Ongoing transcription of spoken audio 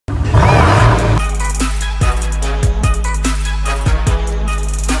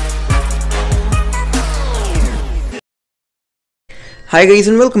Hi guys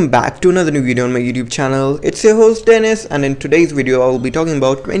and welcome back to another new video on my YouTube channel. It's your host Dennis, and in today's video I will be talking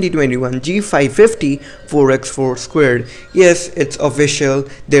about 2021 G550 4x4 squared. Yes, it's official.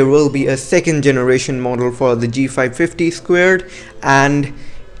 There will be a second generation model for the G550 squared and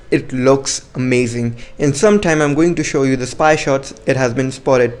it looks amazing. In some time I'm going to show you the spy shots. It has been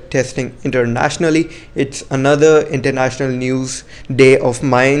spotted testing internationally. It's another international news day of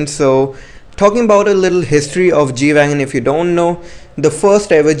mine. So talking about a little history of G-Wagen, if you don't know, the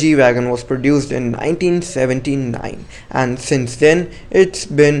first ever G-Wagen was produced in 1979 and since then it's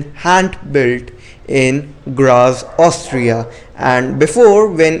been hand built in Graz, Austria. And before,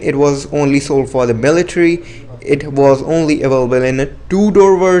 when it was only sold for the military, it was only available in a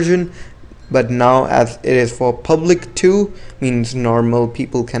two-door version, but now as it is for public too, means normal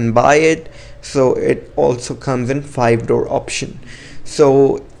people can buy it, so it also comes in 5-door option.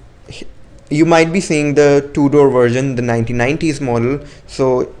 So you might be seeing the two-door version, the 1990s model.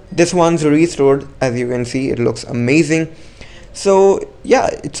 So this one's restored. As you can see, it looks amazing. So yeah,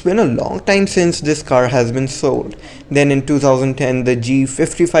 it's been a long time since this car has been sold. Then in 2010 the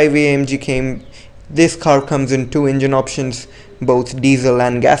G55 AMG came. This car comes in two engine options, both diesel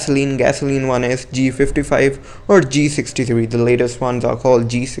and gasoline. Gasoline one is G55 or G63. The latest ones are called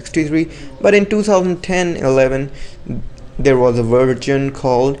G63, but in 2010-11 there was a version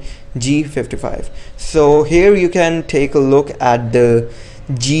called G55. So here you can take a look at the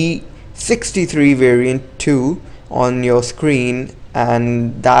G63 variant 2 on your screen,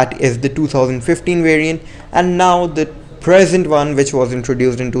 and that is the 2015 variant, and now the present one, which was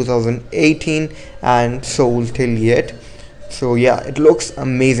introduced in 2018 and sold till yet. So yeah, it looks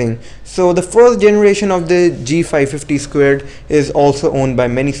amazing. So the first generation of the G550 squared is also owned by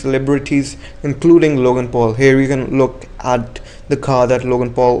many celebrities, including Logan Paul. Here you can look at the car that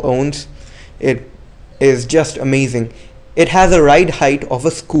Logan Paul owns. It is just amazing. It has a ride height of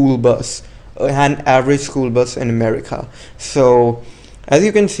a school bus, an average school bus in America. So as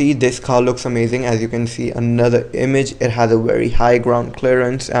you can see, this car looks amazing. As you can see another image, it has a very high ground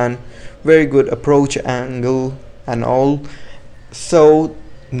clearance and very good approach angle and all. So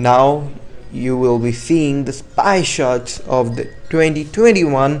now you will be seeing the spy shots of the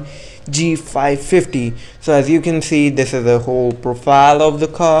 2021 G550. So as you can see, this is a whole profile of the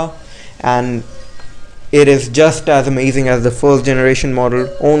car and it is just as amazing as the first generation model.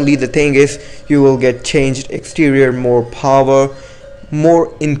 Only the thing is, you will get changed exterior, more power,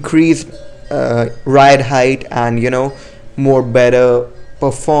 more increased ride height, and more better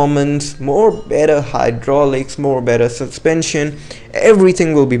performance, more better hydraulics, more better suspension.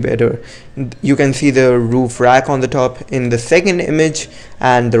 Everything will be better. You can see the roof rack on the top in the second image,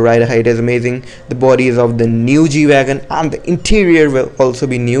 and the ride height is amazing. The body is of the new G-Wagen and the interior will also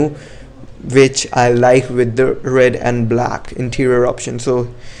be new, which I like with the red and black interior option. So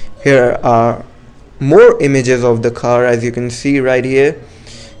here are more images of the car. As you can see right here,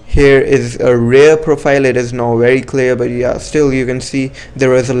 here is a rear profile. It is not very clear, but yeah, still you can see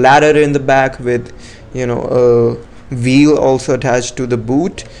there is a ladder in the back with a wheel also attached to the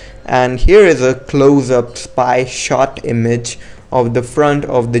boot. And here is a close-up spy shot image of the front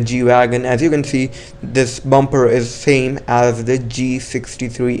of the G-Wagen. As you can see, this bumper is same as the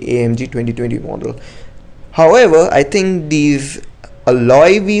G63 AMG 2020 model. However, I think these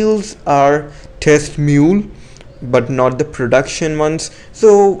alloy wheels are test mule but not the production ones.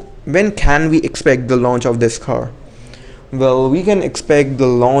 So when can we expect the launch of this car? Well, we can expect the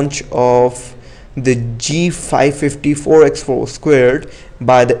launch of the G550 4x4 squared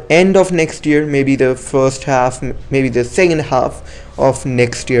by the end of next year, maybe the first half, maybe the second half of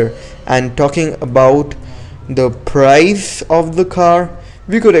next year. And talking about the price of the car,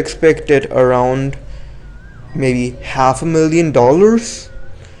 we could expect it around maybe $500,000.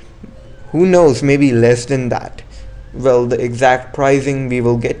 Who knows, maybe less than that. Well, the exact pricing we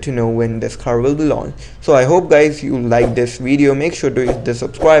will get to know when this car will be launched. So I hope guys you like this video. Make sure to hit the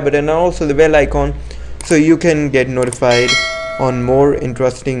subscribe button and also the bell icon so you can get notified on more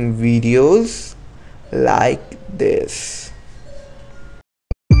interesting videos like this.